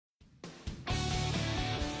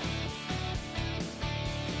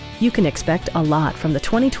You can expect a lot from the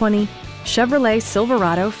 2020 Chevrolet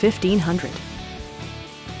Silverado 1500.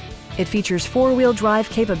 It features four-wheel drive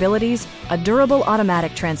capabilities, a durable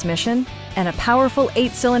automatic transmission, and a powerful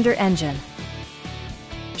 8-cylinder engine.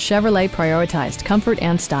 Chevrolet prioritized comfort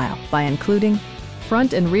and style by including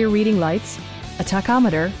front and rear reading lights, a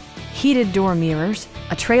tachometer, heated door mirrors,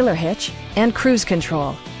 a trailer hitch, and cruise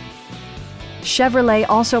control. Chevrolet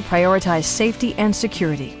also prioritized safety and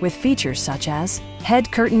security with features such as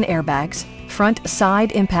head curtain airbags, front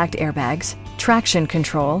side impact airbags, traction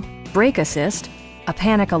control, brake assist, a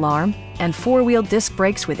panic alarm, and four-wheel disc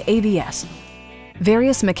brakes with ABS.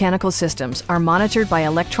 Various mechanical systems are monitored by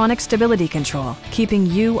electronic stability control, keeping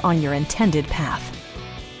you on your intended path.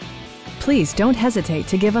 Please don't hesitate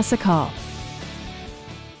to give us a call.